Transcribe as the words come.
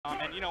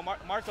And, you know,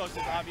 Marcos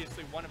is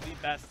obviously one of the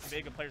best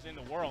Vega players in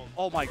the world.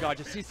 Oh my god,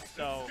 just he's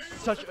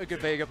such a good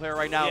Vega player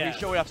right now. He's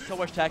showing off so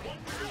much tech.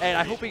 And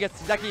I hope he's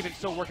actually even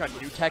still working on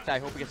new tech that I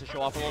hope he gets to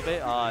show off a little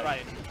bit.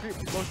 Right.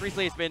 Most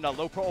recently it's been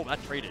low pro. Oh,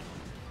 that's traded.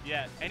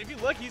 Yeah, and if you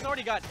look, he's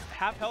already got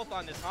half health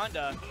on this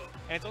Honda,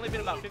 and it's only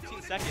been about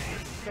 15 seconds.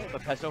 Okay,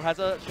 but Pesto has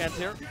a chance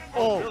here.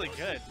 Oh, really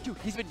good. Dude,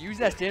 he's been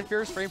using that Stand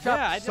Fierce frame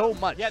trap so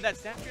much. Yeah, that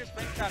Stand Fierce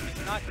frame trap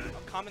is not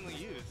commonly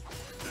used.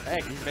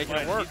 Hey, he's making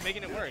it work. He's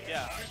making it work,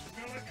 yeah.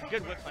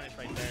 Good whip punish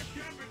right there.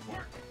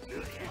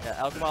 Yeah,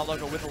 Cubano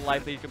Loco with a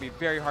life lead. It's going to be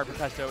very hard for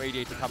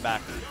Pesto88 to come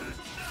back.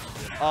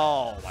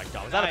 Oh my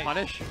god, was that a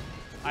punish?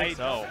 I don't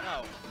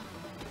know.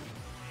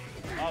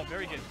 Oh,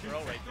 very good throw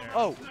right there.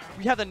 Oh,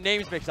 we have the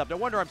names mixed up. No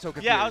wonder I'm so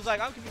confused. Yeah, I was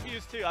like, I'm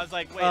confused too. I was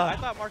like, wait, I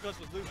thought Marcos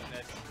was losing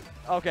this.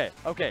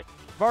 Okay.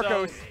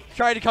 Marcos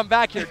trying to come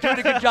back here. Doing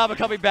a good job of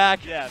coming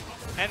back. Yeah,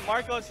 and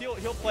Marcos, he'll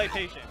play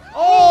patient.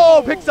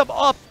 Oh, picks him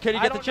up. Can he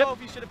get the chip? I don't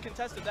know if he should have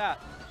contested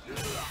that.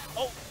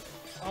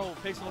 Oh,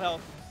 pixel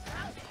health.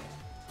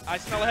 I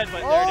smell a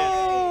headbutt. There it is.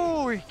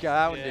 Oh, he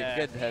got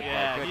good headbutt.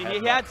 Yeah,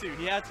 Good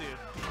he had to.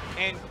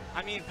 And,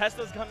 I mean,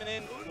 Pesto's coming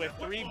in with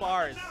 3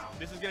 bars.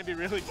 This is going to be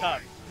really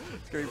tough.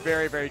 It's going to be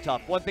very, very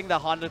tough. One thing that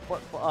Honda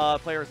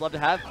players love to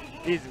have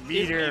is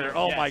meter.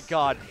 Oh my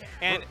god.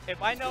 And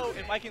if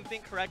I can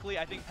think correctly,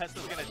 I think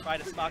Pesto's going to try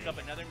to stock up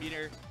another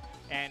meter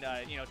and,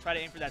 you know, try to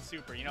aim for that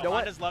super. You know,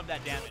 Hondas love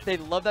that damage. They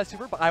love that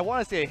super, but I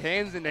want to say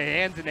hands in the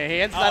hands in the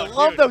hands. I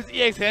love those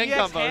EX hand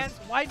combos. Hands,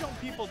 why don't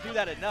people do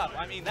that enough?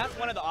 I mean, that's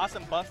one of the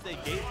awesome buffs they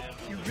gave them.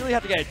 You really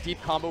have to get a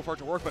deep combo for it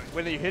to work, but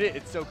when you hit it,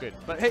 it's so good.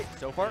 But hey,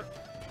 so far,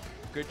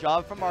 good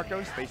job from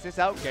Marcos. Space this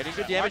out, getting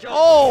good damage.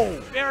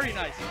 Marcos, very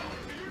nice.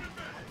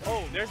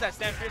 Oh, there's that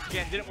Stand Fierce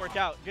again. Didn't work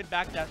out. Good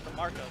backdash from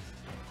Marcos.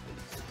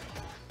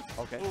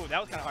 Okay. Ooh, that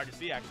was kind of hard to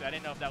see, actually. I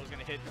didn't know if that was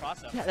going to hit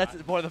cross-up. Yeah, that's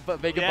one of the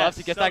Vega buffs.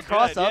 You get that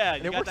cross-up,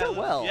 and it works out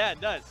well. Yeah,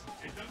 it does.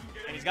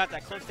 And he's got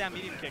that close down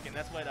medium kick, and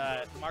that's what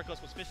Marcos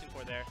was fishing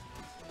for there.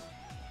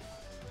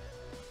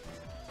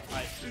 All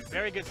right,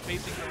 very good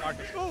spacing from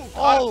Marcos.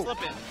 Ooh,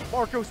 slipping.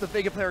 Marcos, the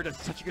Vega player, does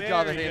such a good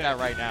job of hitting that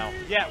right now.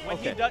 Yeah, when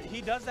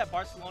he does that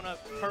Barcelona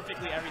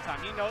perfectly every time.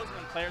 He knows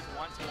when players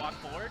want to walk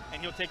forward,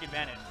 and he'll take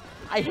advantage.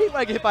 I hate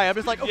when I get hit by him. I'm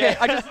just like, okay,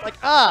 I just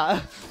like,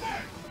 All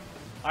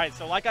right,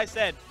 so like I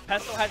said,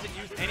 Pesto hasn't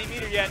used any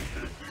meter yet,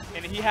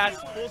 and he has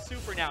full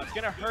super now. It's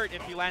going to hurt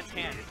if he lands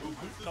hands.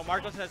 So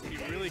Marcos has to be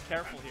really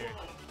careful here.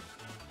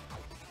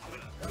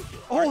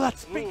 Oh,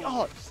 that's big.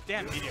 Oh,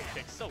 stand medium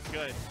kick, so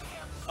good.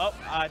 Oh,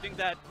 I think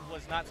that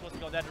was not supposed to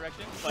go that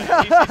direction,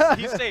 but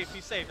he's safe.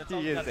 He's safe. That's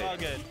all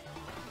good.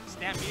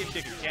 Stand medium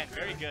kick again,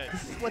 very good.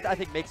 This is what I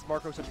think makes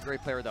Marcos such a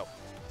great player, though.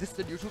 This is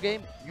the neutral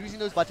game, using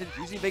those buttons,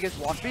 using Vega's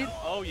walk speed.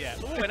 Oh, yeah.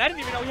 Ooh, and I didn't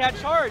even know he had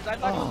charge. I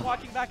thought he was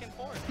walking back and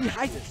forth. He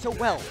hides it so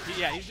well.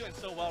 Yeah, he's doing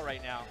so well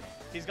right now.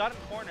 He's got him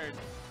cornered.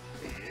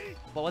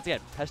 But once again,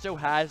 Pesto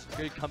has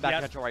good comeback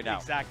potential right now.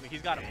 Exactly.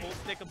 He's got a full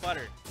stick of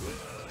butter.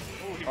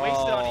 Ooh, he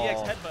wasted on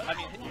EX headbutt. I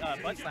mean,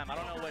 butt slam. I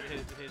don't know what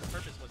his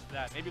purpose was for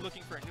that. Maybe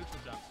looking for a neutral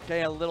jump.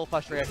 Getting a little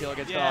frustrated, I feel,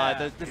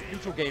 against this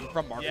neutral game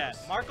from Marcos. Yeah,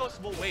 Marcos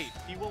will wait.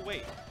 He will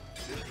wait.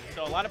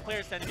 So a lot of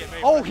players tend to get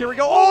very here we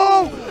go.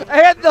 Oh,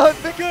 and the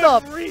mix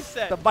up.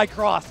 Reset. The bike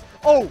cross.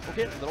 Oh,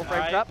 okay, little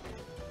frame trap.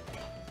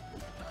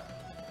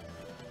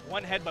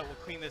 One headbutt will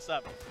clean this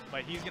up,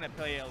 but he's going to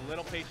play a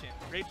little patient.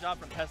 Great job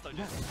from Pesto,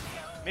 just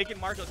making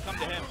Marcos come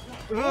to him.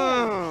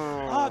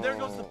 Oh, there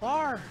goes the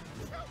bar.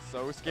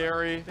 So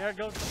scary. There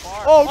goes the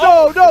bar.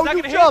 Oh, no,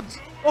 you jumped.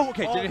 Oh,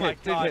 okay, didn't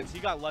hit. He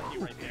got lucky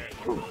right there.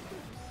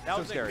 That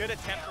was a good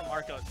attempt from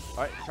Marcos. All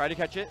right, try to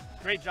catch it.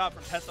 Great job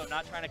from Pesto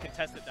not trying to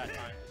contest it that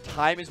time.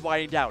 Time is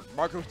winding down.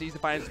 Marcos needs to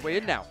find his way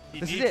in now. He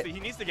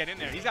needs to get in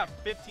there. He's got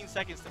 15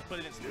 seconds to put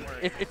it in some work.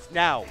 It's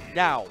now.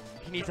 Now.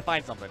 He needs to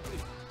find something.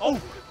 I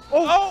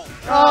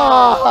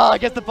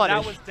gets the punish.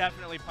 That was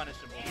definitely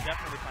punishable.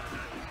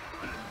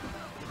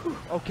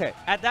 Okay.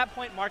 At that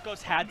point,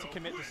 Marcos had to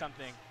commit to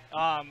something.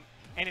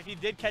 And if he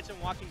did catch him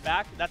walking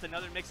back, that's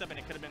another mix-up, and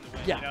it could have been the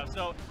win. Yeah. You know?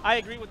 So I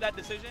agree with that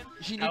decision.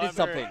 He needed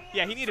something.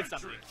 Yeah, he needed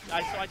something. So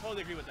I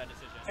totally agree with that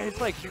decision. And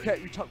it's like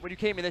when you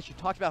came in this, you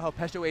talked about how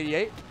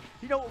Pesto88,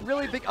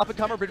 really big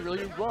up-and-comer, been really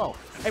doing well.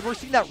 And we're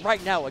seeing that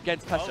right now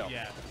against Pesto. Oh,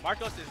 yeah.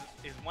 Marcos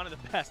is one of the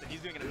best, and he's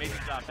doing an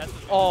amazing job.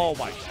 Oh,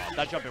 my God.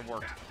 That jump-in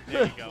worked.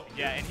 There you go.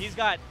 Yeah, and he's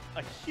got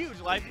a huge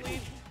life lead.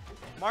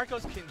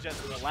 Marcos can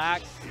just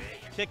relax,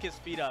 kick his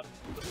feet up.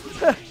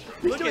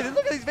 Look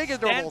at these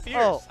Vegas normals.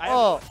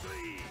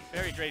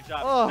 Very great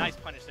job. Nice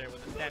punish there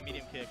with the stand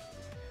medium kick.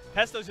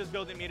 Pesto's just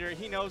building meter.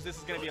 He knows this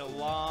is going to be a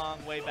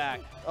long way back.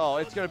 Oh,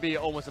 it's going to be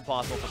almost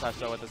impossible for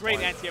Pesto at this point.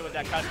 Great anti-hit with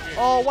that cut.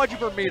 Why'd you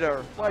burn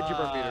meter?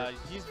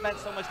 He spent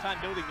so much time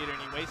building meter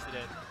and he wasted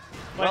it.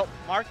 But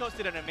Marcos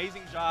did an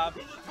amazing job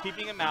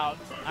keeping him out.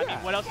 I mean,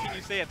 what else can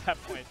you say at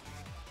that point?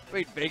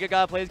 Wait, Vega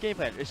got to play his game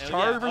plan. It's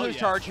charge versus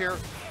charge here.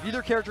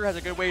 Neither character has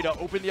a good way to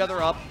open the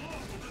other up.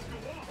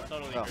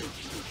 Totally agree.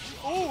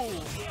 Ooh!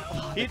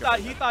 He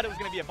thought it was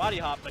going to be a body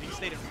hop, but he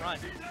stayed in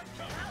front.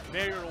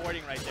 Very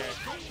rewarding right there.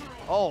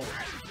 Oh,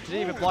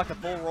 didn't even block the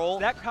full roll.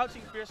 That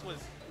crouching fierce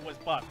was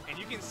buffed, and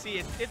you can see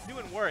it's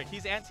doing work.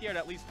 He's anti-aired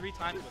at least 3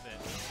 times with it.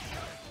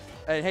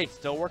 And hey,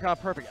 still working on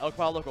perfect.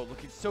 Cubano Loco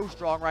looking so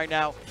strong right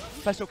now.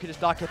 Pesto can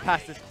just not get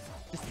past this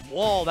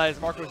wall that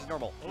is Marcos'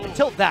 normal. Ooh.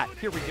 Until that,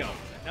 here we go.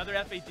 Another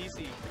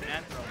FADC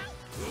command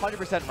throw.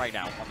 100% right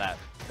now on that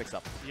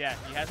mix-up. Yeah,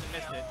 he hasn't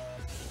missed it.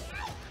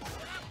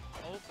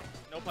 Oh,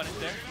 no punish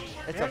there.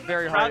 It's a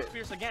very Crowd hard.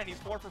 Fierce again. He's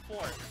 4 for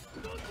 4.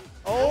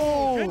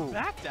 Oh! Good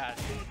back dash.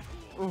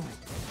 Ooh.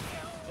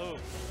 Oh,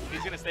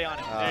 he's gonna stay on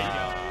it. There you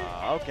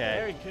go. Okay.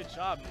 Very good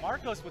job,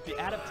 Marcos, with the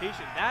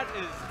adaptation. That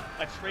is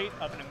a trait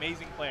of an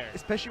amazing player.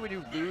 Especially when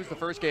you lose the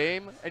first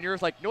game and you're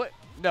just like, you know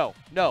what?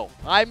 No.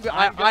 I'm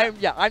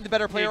the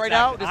better player right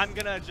now. I'm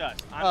gonna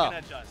adjust. I'm gonna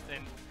adjust.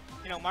 And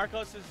you know,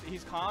 Marcos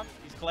he's calm,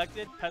 he's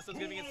collected. Pesto's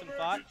giving it some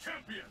thought.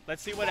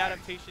 Let's see what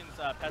adaptations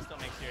Pesto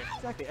makes here.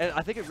 Exactly, and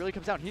I think it really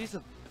comes down. He needs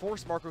to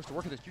force Marcos to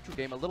work in this neutral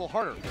game a little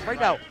harder. Right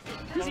now,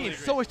 he's getting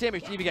so much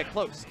damage to even get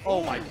close.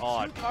 Oh my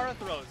god. 2 Kara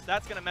throws.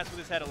 That's gonna mess with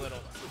his head a little.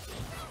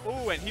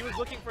 Ooh, and he was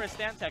looking for a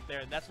stand tech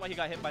there. That's why he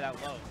got hit by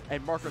that low.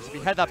 And Marcos, if he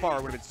had that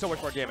bar, would have been so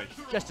much more damage.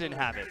 Just didn't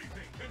have it.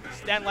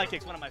 Stand light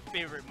kick's one of my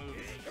favorite moves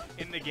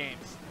in the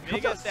games.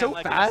 Comes out so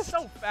fast.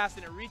 So fast,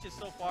 and it reaches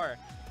so far.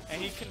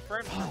 And he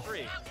confirms for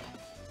free.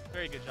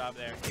 Very good job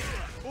there.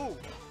 Ooh,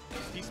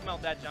 he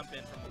smelled that jump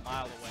in from a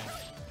mile away.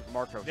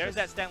 Marcos. There's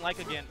that stand like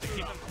again to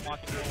keep him from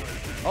walking forward.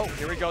 Oh,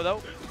 here we go though.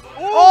 Ooh.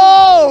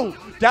 Oh!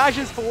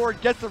 Dashes forward,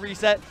 gets the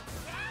reset.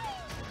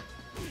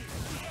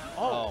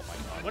 Oh my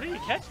god. What did he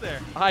catch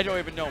there? I don't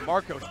even know.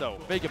 Marcos though,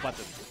 Vega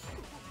button.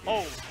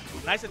 Oh,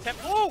 nice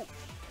attempt. Oh!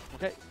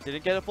 Okay,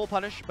 didn't get a full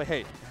punish, but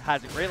hey,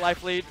 has a great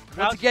life lead.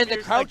 Crouch Once again, the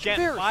Fierce crouch again,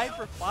 Fierce. 5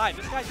 for 5.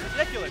 This guy's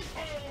ridiculous.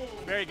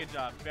 Very good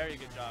job. Very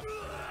good job.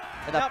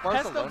 And Now, that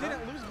Pesto Barcelona.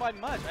 didn't lose by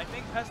much. I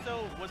think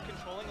Pesto was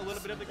controlling a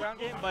little bit of the ground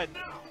game, but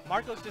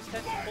Marcos just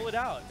tends to pull it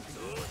out.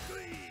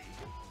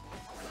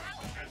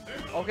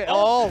 Okay,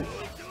 oh!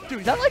 Dude,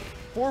 is that like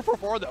 4 for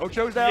 4 on the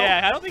Ochos now?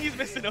 Yeah, I don't think he's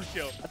missed an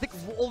Ocho. I think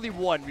only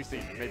one we've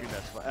seen, maybe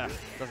missed, but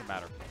doesn't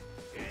matter.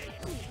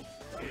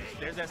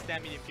 There's that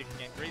stand medium kick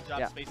again. Great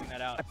job spacing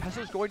that out. And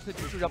Pesto's going to the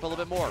neutral jump a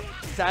little bit more.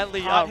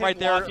 Sadly, Caught him right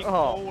there. walking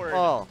forward.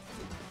 Oh.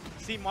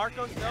 See,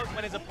 Marcos knows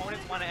when his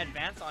opponents want to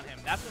advance on him.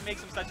 That's what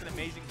makes him such an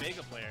amazing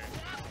Vega player.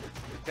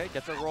 Okay,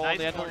 gets a roll Nice on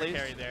the end of the forward lead.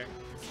 carry there.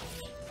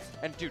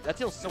 And dude, that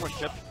deals so much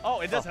chip.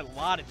 Oh, it does a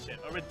lot of chip.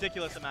 A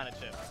ridiculous amount of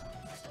chip.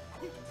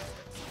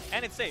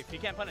 And it's safe. He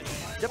can't punish.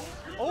 Yep.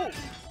 Oh!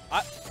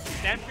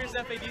 Stand Fierce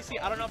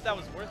FADC. I don't know if that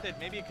was worth it.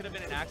 Maybe it could have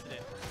been an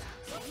accident.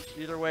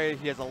 Either way,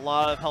 he has a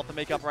lot of health to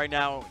make up right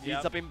now.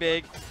 Needs something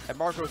big. And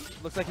Marcos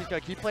looks like he's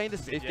going to keep playing the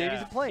safe game he's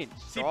been playing.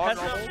 See,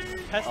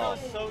 Pesto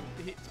is so...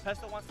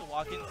 Pesto wants to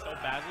walk in so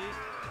badly,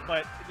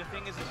 but the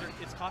thing is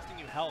it's costing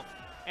you health.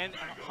 And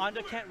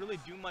Honda can't really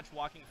do much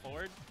walking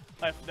forward.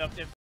 If